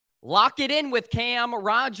Lock it in with Cam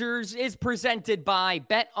Rogers is presented by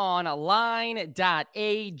betonline.ag,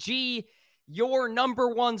 your number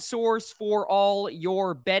one source for all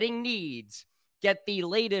your betting needs. Get the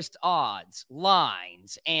latest odds,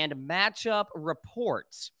 lines, and matchup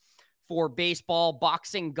reports for baseball,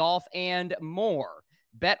 boxing, golf, and more.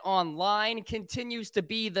 BetOnline continues to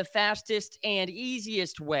be the fastest and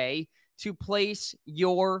easiest way to place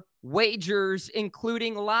your wagers,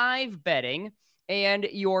 including live betting and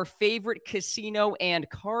your favorite casino and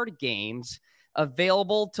card games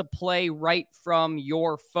available to play right from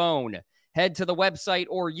your phone. Head to the website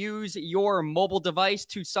or use your mobile device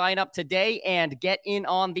to sign up today and get in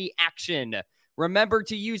on the action. Remember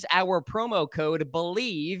to use our promo code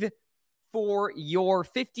Bleav for your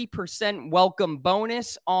 50% welcome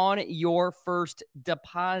bonus on your first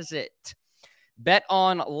deposit. Bet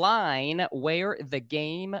online, where the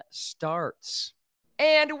game starts.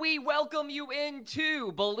 And we welcome you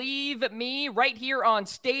into Bleav Me right here on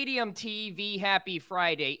Stadium TV. Happy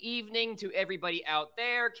Friday evening to everybody out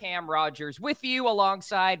there. Cam Rogers with you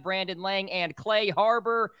alongside Brandon Lang and Clay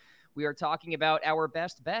Harbor. We are talking about our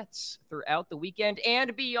best bets throughout the weekend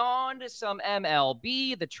and beyond. Some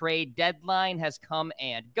MLB. The trade deadline has come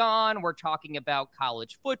and gone. We're talking about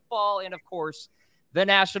college football and, of course, the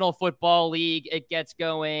National Football League. It gets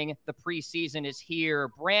going. The preseason is here.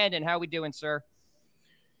 Brandon, how are we doing, sir?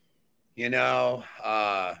 You know,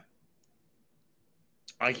 I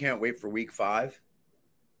can't wait for week 5.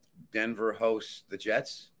 Denver hosts the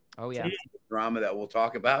Jets. Oh, yeah. Drama that we'll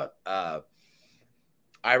talk about. I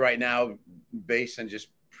right now, based on just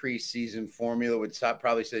preseason formula, would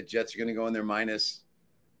probably say Jets are going to go in there minus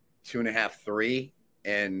 2.5, 3,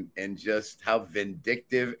 and just how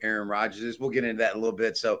vindictive Aaron Rodgers is. We'll get into that in a little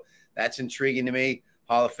bit. So that's intriguing to me.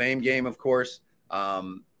 Hall of Fame game, of course.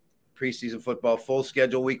 Preseason football, full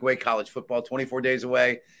schedule, week away, college football, 24 days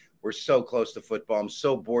away. We're so close to football. I'm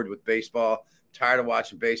so bored with baseball. Tired of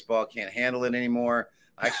watching baseball. Can't handle it anymore.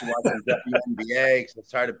 I actually watched WNBA because I'm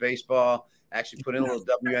tired of baseball. Actually put in a little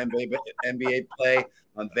WNBA play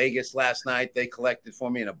on Vegas last night. They collected for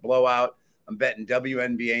me in a blowout. I'm betting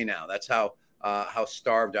WNBA now. That's how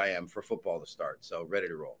starved I am for football to start. So ready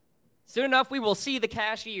to roll. Soon enough, we will see the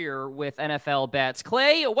cashier with NFL bets.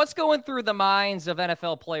 Clay, what's going through the minds of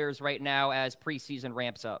NFL players right now as preseason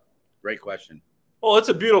ramps up? Great question. Well, it's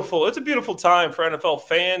a beautiful time for NFL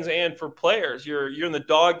fans and for players. You're in the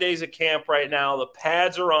dog days of camp right now. The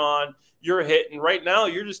pads are on. You're hitting. Right now,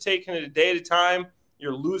 you're just taking it a day at a time.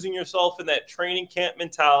 You're losing yourself in that training camp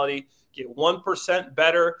mentality. Get 1%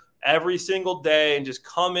 better every single day and just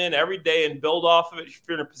come in every day and build off of it. If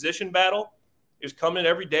you're in a position battle, you're just coming in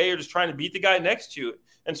every day. You're just trying to beat the guy next to you.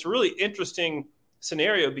 And it's a really interesting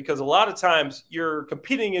scenario because a lot of times you're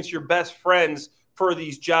competing against your best friends for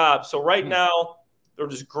these jobs. So right now, they're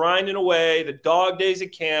just grinding away. The dog days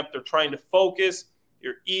at camp, they're trying to focus.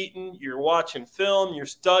 You're eating, you're watching film, you're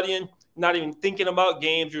studying, not even thinking about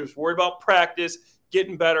games. You're just worried about practice,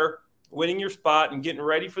 getting better, winning your spot, and getting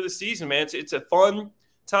ready for the season, man. It's a fun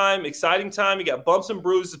time, exciting time. You got bumps and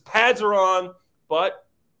bruises. Pads are on, but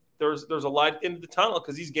there's a light at the end of the tunnel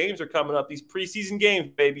because these games are coming up. These preseason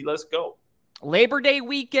games, baby. Let's go. Labor Day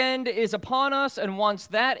weekend is upon us, and once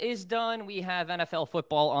that is done, we have NFL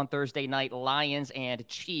football on Thursday night, Lions and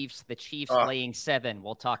Chiefs. The Chiefs laying 7.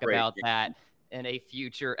 We'll talk about that in a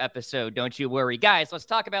future episode. Don't you worry. Guys, let's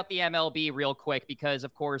talk about the MLB real quick because,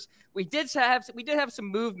 of course, we did have some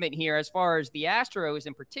movement here as far as the Astros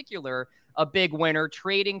in particular, a big winner,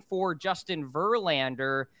 trading for Justin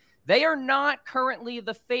Verlander. They are not currently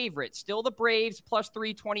the favorite. Still the Braves plus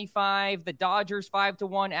 325. The Dodgers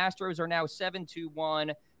 5-1. Astros are now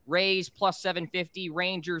 7-1. Rays plus 750.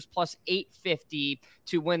 Rangers plus 850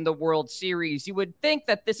 to win the World Series. You would think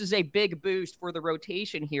that this is a big boost for the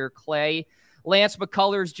rotation here, Clay. Lance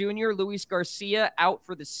McCullers Jr., Luis Garcia out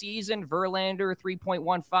for the season. Verlander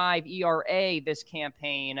 3.15 ERA this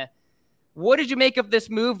campaign. What did you make of this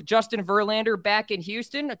move, Justin Verlander back in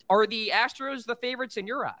Houston? Are the Astros the favorites in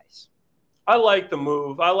your eyes? I like the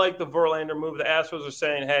move. I like the Verlander move. The Astros are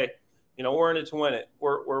saying, hey, we're in it to win it.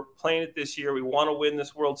 We're playing it this year. We want to win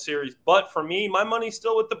this World Series. But for me, my money's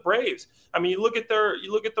still with the Braves. I mean, you look at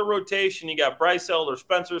the rotation. You got Bryce Elder,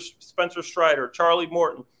 Spencer Strider, Charlie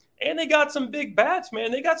Morton, and they got some big bats,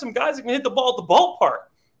 man. They got some guys that can hit the ball at the ballpark.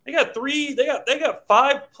 They got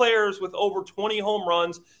 5 players with over 20 home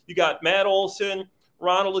runs. You got Matt Olson,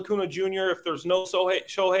 Ronald Acuna Jr. If there's no Shohei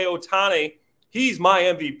Ohtani, he's my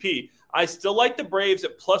MVP. I still like the Braves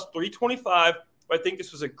at plus 325. But I think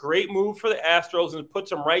this was a great move for the Astros, and it puts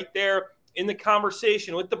them right there in the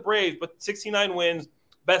conversation with the Braves. But 69 wins,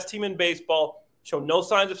 best team in baseball, show no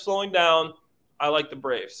signs of slowing down. I like the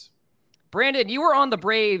Braves. Brandon, you were on the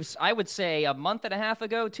Braves, I would say, a month and a half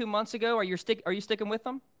ago, 2 months ago. Are you sticking with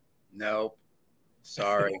them? Nope.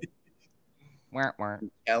 Sorry.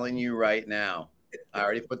 I'm telling you right now, I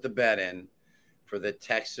already put the bet in for the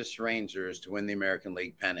Texas Rangers to win the American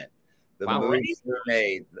League pennant. The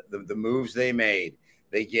moves they made,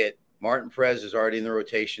 they get Martin Perez is already in the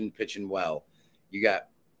rotation pitching well. You got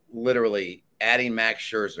literally adding Max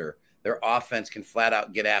Scherzer. Their offense can flat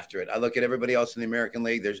out get after it. I look at everybody else in the American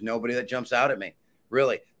League. There's nobody that jumps out at me.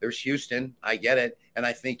 Really. There's Houston. I get it. And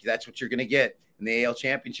I think that's what you're going to get in the AL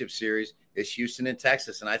Championship Series is Houston and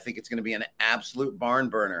Texas. And I think it's going to be an absolute barn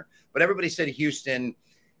burner. But everybody said Houston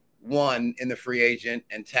won in the free agent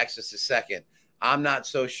and Texas is second. I'm not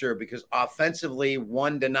so sure because offensively,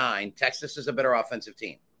 1-9, Texas is a better offensive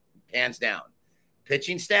team, hands down.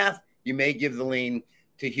 Pitching staff, you may give the lean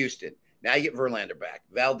to Houston. Now you get Verlander back.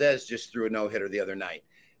 Valdez just threw a no-hitter the other night.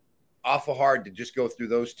 Awful hard to just go through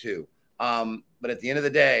those two. But at the end of the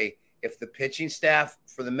day, if the pitching staff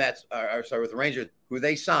for the Mets, with the Rangers, who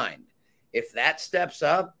they signed, if that steps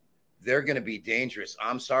up, they're going to be dangerous.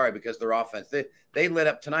 I'm sorry, because their offense, they lit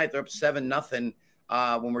up tonight. They're up 7-0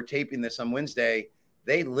 when we're taping this on Wednesday.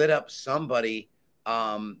 They lit up somebody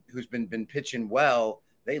who's been pitching well.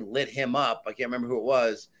 They lit him up. I can't remember who it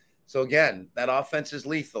was. So, again, that offense is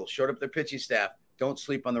lethal. Short up their pitching staff. Don't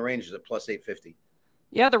sleep on the Rangers at plus 850.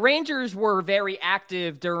 Yeah, the Rangers were very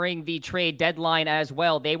active during the trade deadline as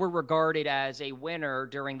well. They were regarded as a winner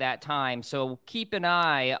during that time. So keep an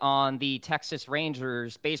eye on the Texas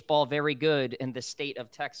Rangers. Baseball very good in the state of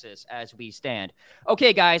Texas as we stand.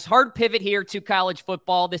 Okay, guys, hard pivot here to college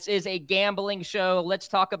football. This is a gambling show. Let's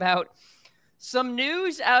talk about some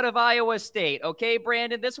news out of Iowa State. Okay,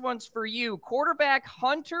 Brandon, this one's for you. Quarterback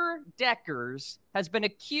Hunter Deckers has been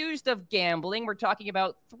accused of gambling. We're talking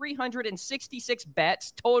about 366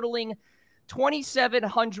 bets totaling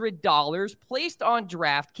 $2,700 placed on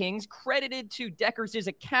DraftKings, credited to Deckers'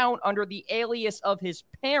 account under the alias of his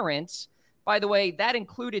parents. By the way, that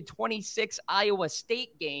included 26 Iowa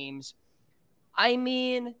State games. I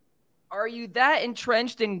mean, are you that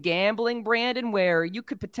entrenched in gambling, Brandon, where you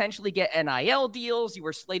could potentially get NIL deals? You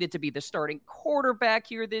were slated to be the starting quarterback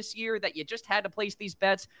here this year, that you just had to place these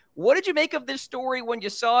bets. What did you make of this story when you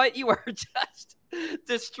saw it? You are just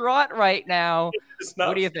distraught right now.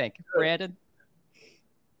 What do you think, Brandon?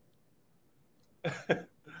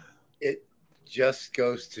 It just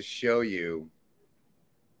goes to show you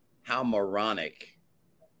how moronic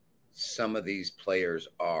some of these players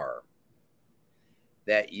are.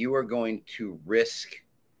 That you are going to risk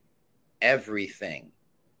everything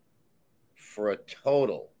for a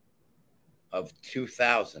total of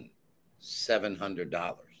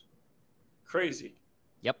 $2,700. Crazy.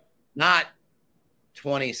 Yep. Not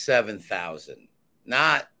 27,000,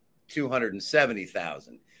 not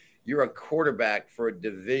 270,000. You're a quarterback for a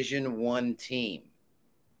Division I team.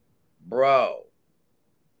 Bro,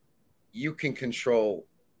 you can control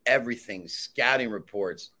everything, scouting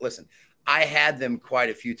reports. Listen, I had them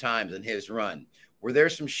quite a few times in his run. Were there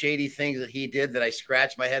some shady things that he did that I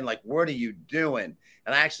scratched my head and like, what are you doing?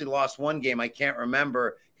 And I actually lost one game. I can't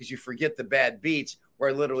remember because you forget the bad beats,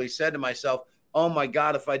 where I literally said to myself, oh my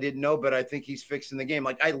God, if I didn't know better, I think he's fixing the game.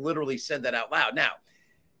 Like, I literally said that out loud. Now,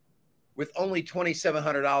 with only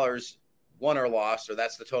 $2,700 won or lost, or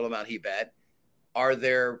that's the total amount he bet, are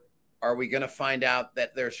we going to find out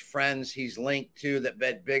that there's friends he's linked to that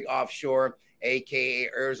bet big offshore, AKA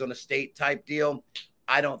Arizona State type deal?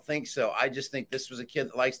 I don't think so. I just think this was a kid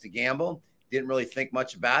that likes to gamble, didn't really think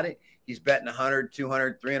much about it. He's betting $100,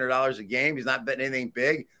 $200, $300 a game. He's not betting anything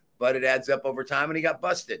big, but it adds up over time, and he got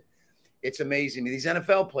busted. It's amazing. These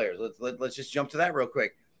NFL players, let's just jump to that real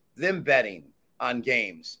quick. Them betting on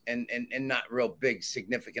games and not real big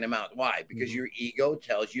significant amount. Why? Because your ego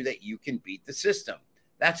tells you that you can beat the system.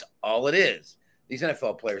 That's all it is. These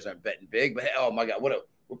NFL players aren't betting big, but oh my God, we're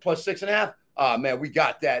plus 6.5. Oh man, we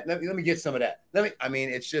got that. Let me get some of that.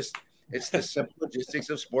 It's the simple logistics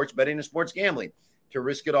of sports betting and sports gambling. To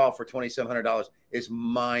risk it all for $2,700 is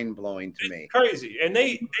mind blowing to me. Crazy. And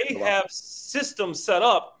they have systems set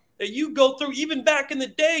up that you go through. Even back in the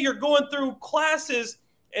day, you're going through classes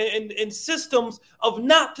and systems of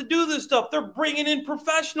not to do this stuff. They're bringing in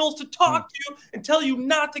professionals to talk to you and tell you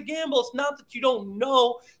not to gamble. It's not that you don't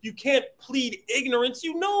know. You can't plead ignorance.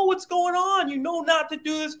 You know what's going on. You know not to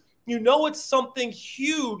do this. You know it's something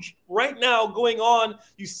huge right now going on.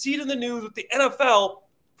 You see it in the news with the NFL.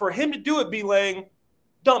 For him to do it, be laying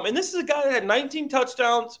dumb. And this is a guy that had 19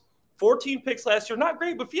 touchdowns, 14 picks last year. Not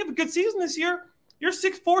great, but if you have a good season this year, you're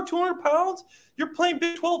 6'4", 200 pounds. You're playing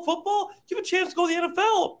Big 12 football. You have a chance to go to the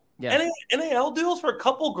NFL. Yeah. NIL deals for a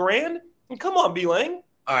couple grand. Come on, Bleav.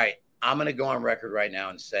 All right. I'm going to go on record right now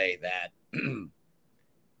and say that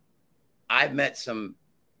I've met some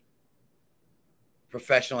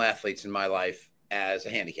professional athletes in my life as a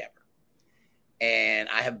handicapper, and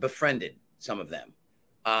I have befriended some of them.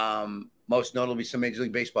 Most notably some Major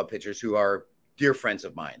League Baseball pitchers who are dear friends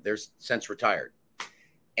of mine. They're since retired.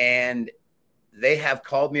 And they have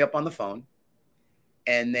called me up on the phone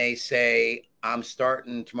and they say, I'm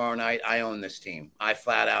starting tomorrow night. I own this team. I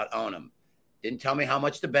flat out own them. Didn't tell me how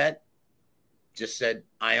much to bet. Just said,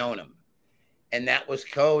 I own them. And that was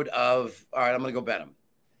code of, all right, I'm going to go bet them.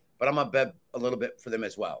 But I'm going to bet a little bit for them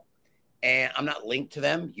as well. And I'm not linked to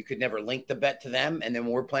them. You could never link the bet to them. And then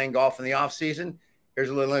when we're playing golf in the off season, here's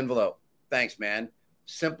a little envelope. Thanks, man.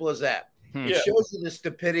 Simple as that. It shows you the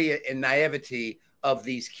stupidity and naivety of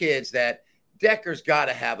these kids that Decker's got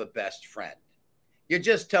to have a best friend. You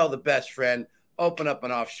just tell the best friend, open up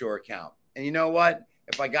an offshore account. And you know what?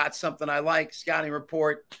 If I got something I like, scouting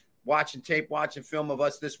report, watching tape, watching film of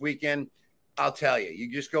us this weekend, I'll tell you. You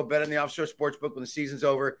just go bet on the offshore sports book when the season's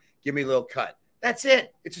over. Give me a little cut. That's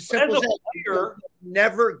it. It's as simple as that.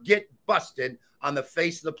 Never get busted on the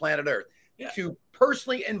face of the planet Earth. Yeah. To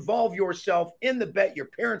personally involve yourself in the bet, your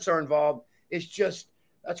parents are involved. It's just,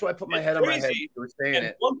 that's why I put my head on my head for saying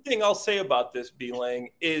it. One thing I'll say about this, Bleav,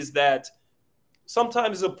 is that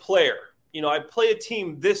sometimes as a player, I play a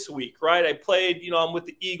team this week, right? I played, I'm with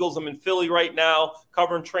the Eagles. I'm in Philly right now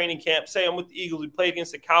covering training camp. Say I'm with the Eagles. We played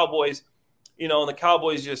against the Cowboys, and the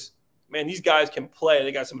Cowboys just, man, these guys can play.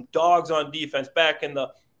 They got some dogs on defense back in the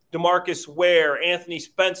DeMarcus Ware, Anthony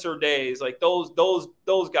Spencer days. Like those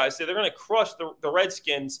guys say they're going to crush the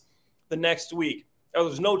Redskins the next week.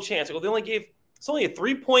 There's no chance. I go, it's only a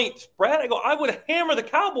 3-point spread. I go, I would hammer the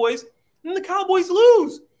Cowboys and the Cowboys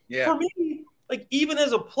lose. Yeah. For me, like even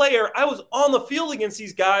as a player, I was on the field against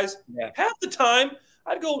these guys. Yeah. Half the time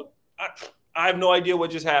I'd go, I have no idea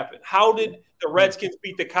what just happened. How did the Redskins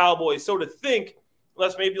beat the Cowboys? So to think,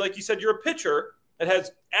 unless maybe, like you said, you're a pitcher that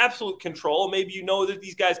has absolute control, maybe you know that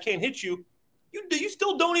these guys can't hit you, you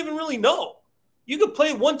still don't even really know. You could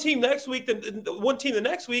play one team next week, one team the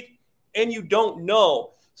next week, and you don't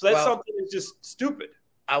know. So that's something that's just stupid.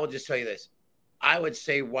 I will just tell you this. I would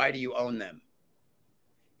say, why do you own them?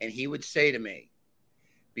 And he would say to me,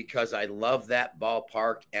 because I love that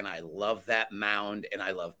ballpark and I love that mound and I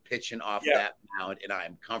love pitching off that mound and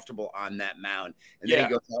I'm comfortable on that mound. And then he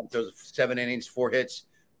goes out and throws 7 innings, 4 hits.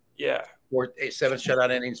 Yeah. 7 shutout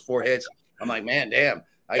innings, 4 hits. I'm like, man, damn.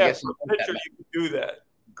 I guess for a pitcher, you can do that.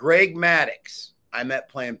 Greg Maddux, I met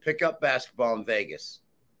playing pickup basketball in Vegas.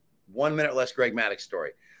 1 minute less Greg Maddux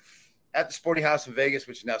story. At the Sporting House in Vegas,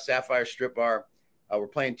 which is now Sapphire Strip Bar, we're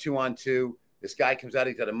playing 2-on-2. This guy comes out.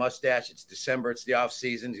 He's got a mustache. It's December. It's the off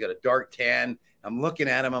season. He's got a dark tan. I'm looking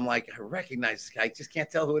at him. I'm like, I recognize this guy. I just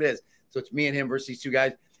can't tell who it is. So it's me and him versus these two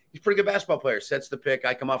guys. He's a pretty good basketball player. Sets the pick.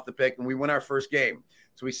 I come off the pick, and we win our first game.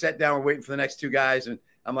 So we sat down. We're waiting for the next two guys, and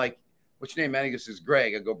I'm like, what's your name, man? He goes, this is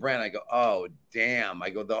Greg. I go, Brent. I go, oh, damn.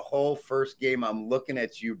 I go, the whole first game, I'm looking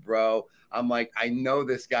at you, bro. I'm like, I know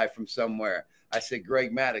this guy from somewhere. I said,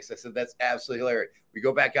 Greg Maddux. I said, that's absolutely hilarious. We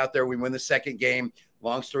go back out there. We win the second game.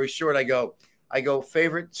 Long story short, I go,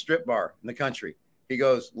 favorite strip bar in the country. He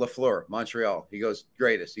goes, LaFleur, Montreal. He goes,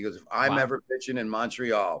 greatest. He goes, if I'm ever pitching in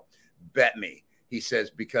Montreal, bet me. He says,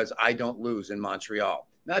 because I don't lose in Montreal.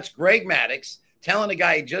 Now, that's Greg Maddux telling a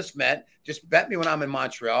guy he just met, just bet me when I'm in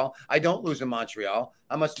Montreal. I don't lose in Montreal.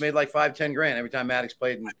 I must have made like $5-10 grand every time Maddux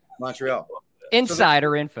played in Montreal.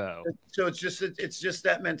 Insider info. So it's just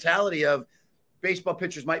that mentality of baseball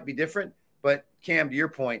pitchers might be different, but Cam, to your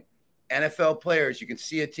point, NFL players, you can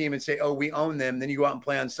see a team and say, oh, we own them. Then you go out and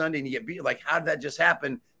play on Sunday and you get beat. Like, how did that just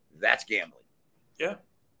happen? That's gambling. Yeah.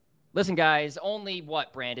 Listen, guys, only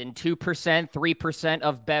Brandon? 2%, 3%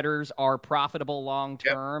 of bettors are profitable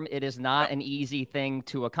long-term. Yep. It is not an easy thing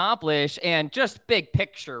to accomplish. And just big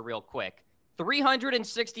picture real quick,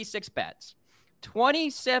 366 bets,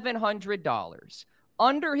 $2,700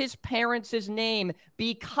 under his parents' name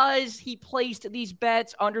because he placed these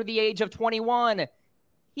bets under the age of 21.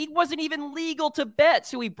 He wasn't even legal to bet,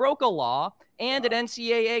 so he broke a law and an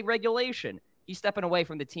NCAA regulation. He's stepping away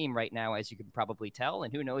from the team right now, as you can probably tell,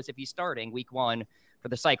 and who knows if he's starting week 1 for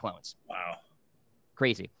the Cyclones. Wow.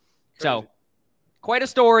 Crazy. So, quite a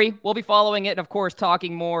story. We'll be following it and, of course,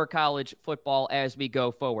 talking more college football as we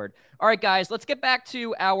go forward. All right, guys, let's get back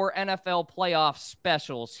to our NFL playoff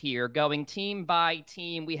specials here, going team by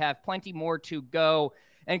team. We have plenty more to go.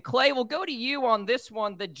 And Clay, we'll go to you on this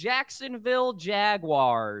one. The Jacksonville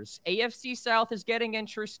Jaguars. AFC South is getting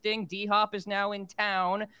interesting. D-Hop is now in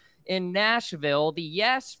town. in Nashville. The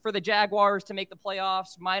yes for the Jaguars to make the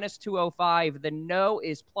playoffs, minus 205. The no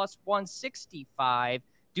is plus 165.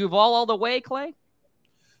 Duval all the way, Clay?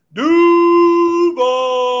 Duval!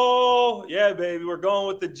 Yeah, baby, we're going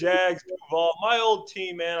with the Jags. Duval, my old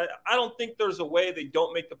team, man. I don't think there's a way they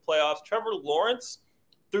don't make the playoffs. Trevor Lawrence,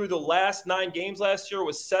 through the last 9 games last year,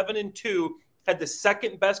 was 7-2, had the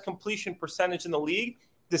second best completion percentage in the league,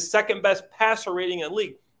 the second best passer rating in the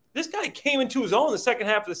league. This guy came into his own in the second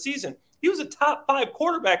half of the season. He was a top 5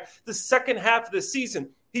 quarterback the second half of the season.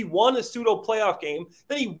 He won a pseudo playoff game.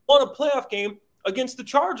 Then he won a playoff game against the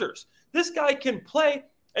Chargers. This guy can play.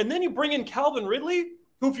 And then you bring in Calvin Ridley,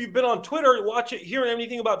 who, if you've been on Twitter, watch it, hearing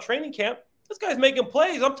anything about training camp, this guy's making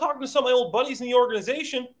plays. I'm talking to some of my old buddies in the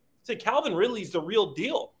organization. Say Calvin Ridley's the real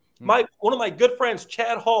deal. One of my good friends,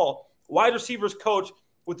 Chad Hall, wide receivers coach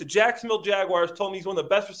with the Jacksonville Jaguars, told me he's one of the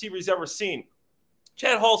best receivers he's ever seen.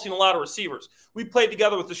 Chad Hall's seen a lot of receivers. We played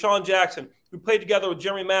together with Deshaun Jackson. We played together with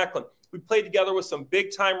Jeremy Maclin. We played together with some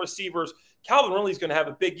big-time receivers. Calvin Ridley's going to have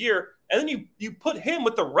a big year. And then you put him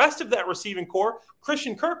with the rest of that receiving core.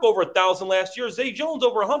 Christian Kirk over 1,000 last year. Zay Jones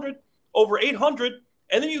over 100, over 800.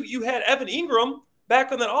 And then you had Evan Ingram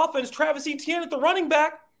back on that offense. Travis Etienne at the running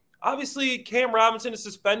back. Obviously, Cam Robinson is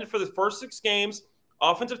suspended for the first 6 games.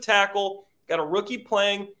 Offensive tackle. Got a rookie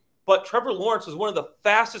playing. But Trevor Lawrence was one of the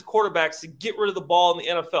fastest quarterbacks to get rid of the ball in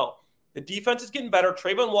the NFL. The defense is getting better.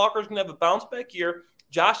 Trayvon Walker's going to have a bounce-back year.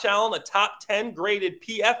 Josh Allen, a top 10 graded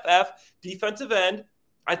PFF defensive end.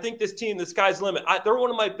 I think this team, the sky's the limit.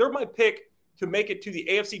 They're my pick to make it to the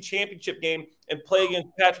AFC Championship game and play against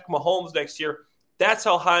Patrick Mahomes next year. That's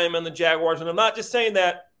how high I'm on the Jaguars. And I'm not just saying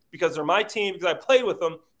that because they're my team, because I played with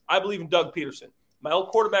them. I Bleav in Doug Peterson. My old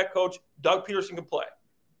quarterback coach, Doug Peterson, can play.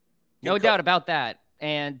 No doubt about that.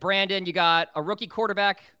 And Brandon, you got a rookie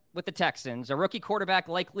quarterback with the Texans, a rookie quarterback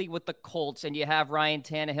likely with the Colts, and you have Ryan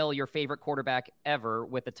Tannehill, your favorite quarterback ever,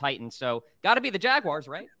 with the Titans. So got to be the Jaguars,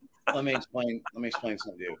 right? Let me explain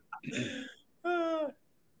something to you.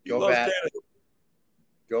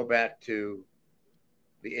 Go back to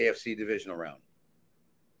the AFC divisional round.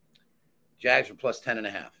 Jags are plus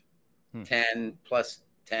 10.5. 10 plus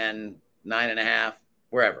 10, 9.5,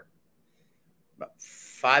 wherever. About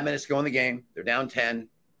 5 minutes to go in the game. They're down 10.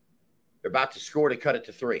 They're about to score to cut it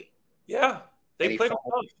to 3. Yeah, they played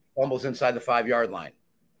fumbles inside the 5-yard line.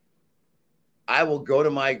 I will go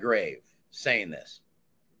to my grave saying this.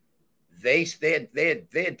 They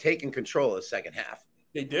had taken control of the second half.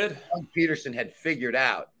 They did. Doug Peterson had figured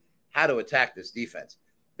out how to attack this defense.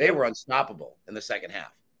 They were unstoppable in the second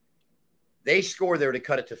half. They score there to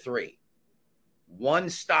cut it to 3. One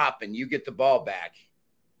stop and you get the ball back,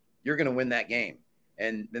 you're going to win that game.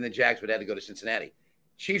 And then the Jags would have to go to Cincinnati.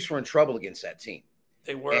 Chiefs were in trouble against that team.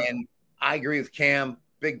 They were. And I agree with Cam,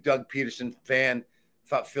 big Doug Peterson fan,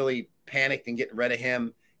 thought Philly panicked in getting rid of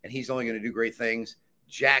him, and he's only going to do great things.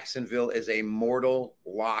 Jacksonville is a mortal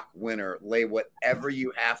lock winner. Lay whatever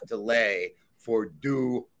you have to lay for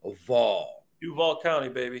Duval. Duval County,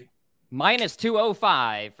 baby. Minus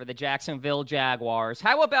 205 for the Jacksonville Jaguars.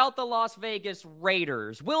 How about the Las Vegas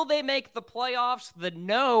Raiders? Will they make the playoffs? The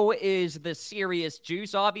no is the serious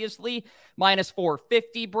juice, obviously. Minus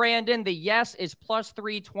 450, Brandon. The yes is plus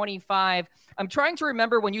 325. I'm trying to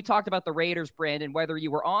remember when you talked about the Raiders, Brandon, whether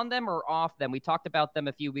you were on them or off them. We talked about them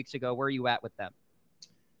a few weeks ago. Where are you at with them?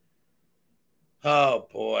 Oh,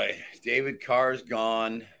 boy. David Carr's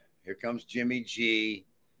gone. Here comes Jimmy G.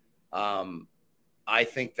 I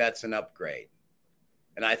think that's an upgrade.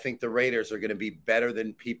 And I think the Raiders are going to be better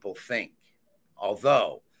than people think.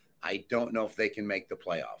 Although I don't know if they can make the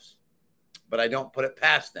playoffs. But I don't put it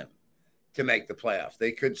past them to make the playoffs.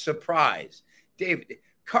 They could surprise. David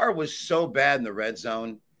Carr was so bad in the red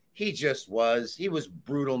zone. He just was. He was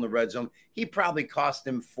brutal in the red zone. He probably cost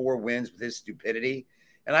them 4 wins with his stupidity.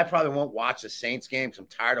 And I probably won't watch a Saints game because I'm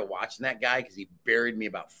tired of watching that guy because he buried me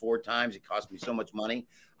about 4 times. It cost me so much money.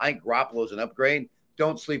 I think Garoppolo's an upgrade.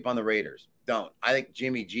 Don't sleep on the Raiders. Don't. I think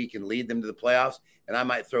Jimmy G can lead them to the playoffs, and I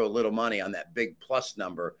might throw a little money on that big plus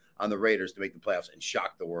number on the Raiders to make the playoffs and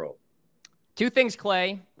shock the world. 2 things,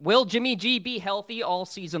 Clay. Will Jimmy G be healthy all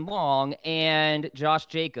season long? And Josh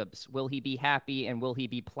Jacobs, will he be happy and will he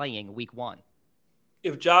be playing week 1?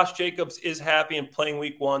 If Josh Jacobs is happy and playing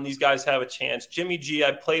week 1, these guys have a chance. Jimmy G,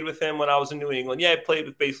 I played with him when I was in New England. Yeah, I played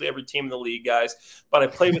with basically every team in the league, guys. But I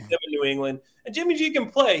played with him in New England. And Jimmy G can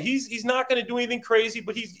play. He's not going to do anything crazy,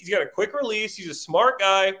 but he's got a quick release. He's a smart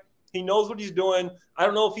guy. He knows what he's doing. I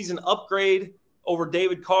don't know if he's an upgrade over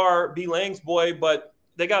David Carr, B. Lang's boy, but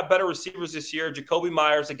they got better receivers this year. Jacoby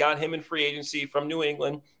Myers, they got him in free agency from New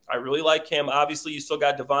England. I really like him. Obviously, you still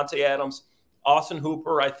got Devontae Adams, Austin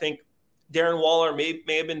Hooper. I think Darren Waller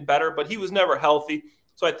may have been better, but he was never healthy.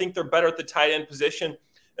 So I think they're better at the tight end position.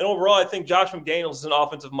 And overall, I think Josh McDaniels is an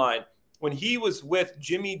offensive mind. When he was with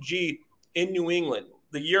Jimmy G in New England,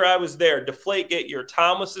 the year I was there, Deflategate year,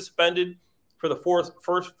 Tom was suspended for the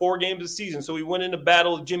first 4 games of the season. So we went into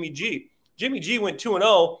battle with Jimmy G. Jimmy G went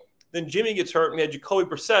 2-0. Then Jimmy gets hurt, and we had Jacoby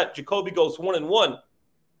Brissett. Jacoby goes 1-1.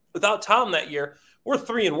 Without Tom that year, we're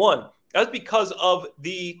 3-1. That's because of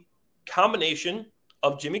the combination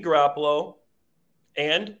of Jimmy Garoppolo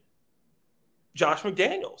and Josh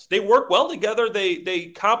McDaniels. They work well together.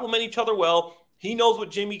 They complement each other well. He knows what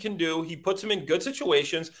Jimmy can do. He puts him in good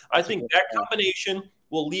situations. I think that combination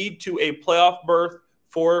will lead to a playoff berth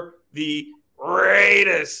for the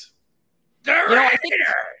Raiders. I think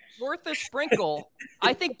it's worth a sprinkle.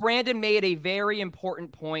 I think Brandon made a very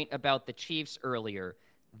important point about the Chiefs earlier.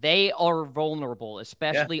 They are vulnerable,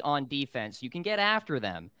 especially on defense. You can get after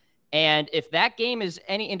them. And if that game is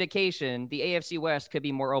any indication, the AFC West could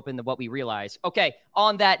be more open than what we realize. Okay,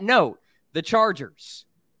 on that note, the Chargers.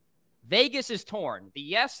 Vegas is torn. The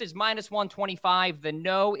yes is -125. The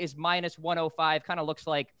no is -105. Kind of looks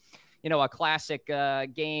like, a classic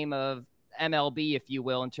game of MLB, if you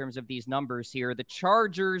will, in terms of these numbers here. The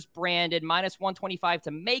Chargers, Brandon, -125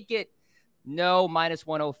 to make it. No,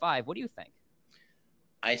 -105. What do you think?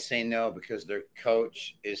 I say no because their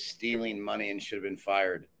coach is stealing money and should have been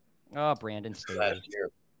fired. Oh, Brandon Staley. Last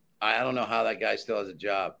year. I don't know how that guy still has a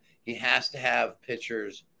job. He has to have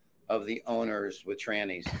pictures of the owners with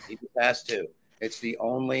trannies. He has to. It's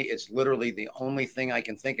literally the only thing I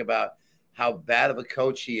can think about how bad of a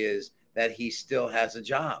coach he is that he still has a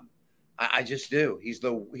job. I just do.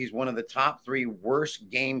 He's one of the top 3 worst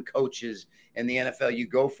game coaches in the NFL. You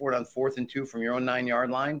go for it on 4th and 2 from your own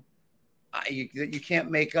 9-yard line. You can't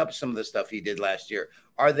make up some of the stuff he did last year.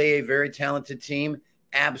 Are they a very talented team?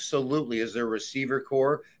 Absolutely. Is their receiver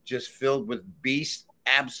core just filled with beasts?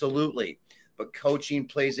 Absolutely. But coaching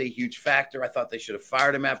plays a huge factor. I thought they should have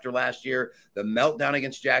fired him after last year. The meltdown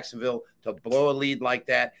against Jacksonville to blow a lead like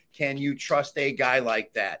that. Can you trust a guy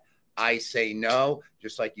like that? I say no,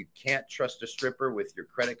 just like you can't trust a stripper with your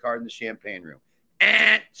credit card in the champagne room.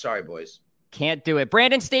 Sorry, boys. Can't do it.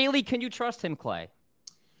 Brandon Staley, can you trust him, Clay?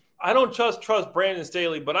 I don't trust Brandon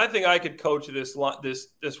Staley, but I think I could coach this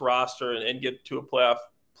roster and get to a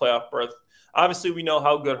playoff berth. Obviously, we know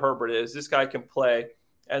how good Herbert is. This guy can play.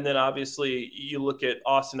 And then obviously you look at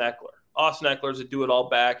Austin Eckler. Austin Eckler is a do-it-all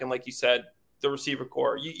back. And like you said, the receiver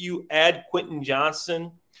core. You add Quentin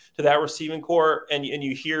Johnson to that receiving core, and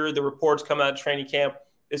you hear the reports come out of training camp.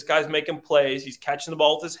 This guy's making plays. He's catching the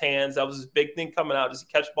ball with his hands. That was his big thing coming out. Does he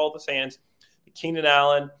catch the ball with his hands? Keenan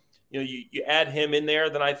Allen. You add him in there,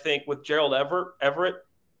 then I think with Gerald Everett,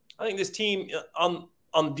 I think this team on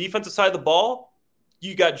the defensive side of the ball,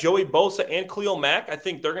 you got Joey Bosa and Khalil Mack. I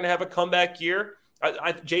think they're going to have a comeback year.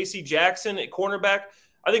 J.C. Jackson at cornerback.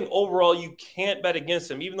 I think overall you can't bet against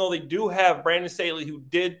them, even though they do have Brandon Staley, who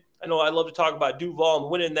did. I know I love to talk about Duval and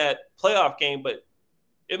winning that playoff game, but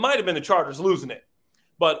it might have been the Chargers losing it.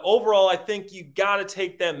 But overall, I think you got to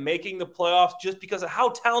take them making the playoffs just because of how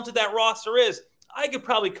talented that roster is. I could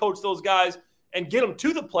probably coach those guys and get them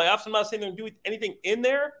to the playoffs. I'm not saying they're going to do anything in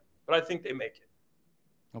there, but I think they make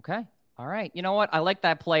it. Okay. All right. You know what? I like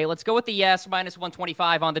that play. Let's go with the yes,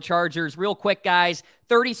 -125 on the Chargers. Real quick, guys.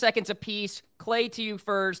 30 seconds apiece. Clay, to you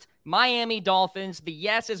first. Miami Dolphins. The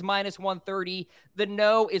yes is -130. The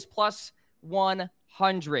no is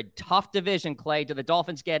 +100. Tough division, Clay. Do the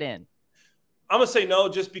Dolphins get in? I'm going to say no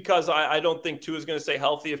just because I don't think Tua is going to stay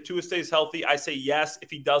healthy. If Tua stays healthy, I say yes. If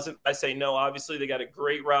he doesn't, I say no. Obviously, they got a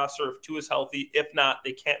great roster. If Tua is healthy, if not,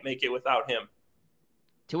 they can't make it without him.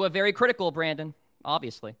 Tua very critical, Brandon,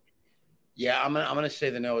 obviously. Yeah, I'm gonna say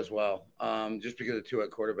the no as well. Just because of Tua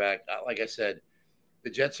at quarterback. Like I said, the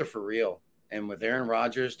Jets are for real. And with Aaron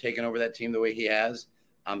Rodgers taking over that team the way he has,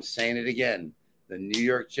 I'm saying it again. The New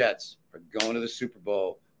York Jets are going to the Super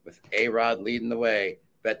Bowl with A-Rod leading the way.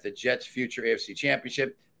 Bet the Jets' future AFC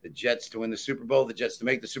championship, the Jets to win the Super Bowl, the Jets to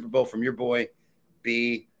make the Super Bowl from your boy,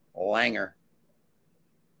 B. Langer.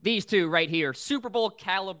 These two right here, Super Bowl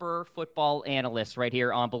caliber football analysts right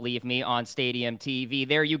here on Bleav Me on Stadium TV.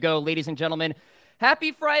 There you go, ladies and gentlemen.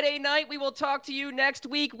 Happy Friday night. We will talk to you next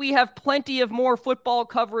week. We have plenty of more football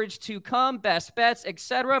coverage to come, best bets,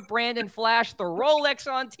 etc. Brandon flashed the Rolex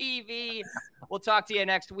on TV. We'll talk to you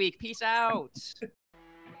next week. Peace out.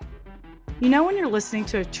 You know when you're listening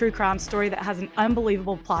to a true crime story that has an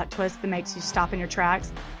unbelievable plot twist that makes you stop in your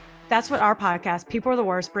tracks? That's what our podcast, People Are the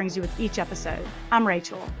Worst, brings you with each episode. I'm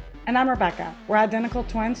Rachel. And I'm Rebecca. We're identical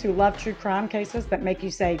twins who love true crime cases that make you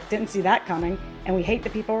say, didn't see that coming, and we hate the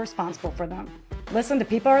people responsible for them. Listen to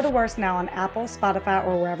People Are the Worst now on Apple, Spotify,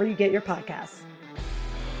 or wherever you get your podcasts.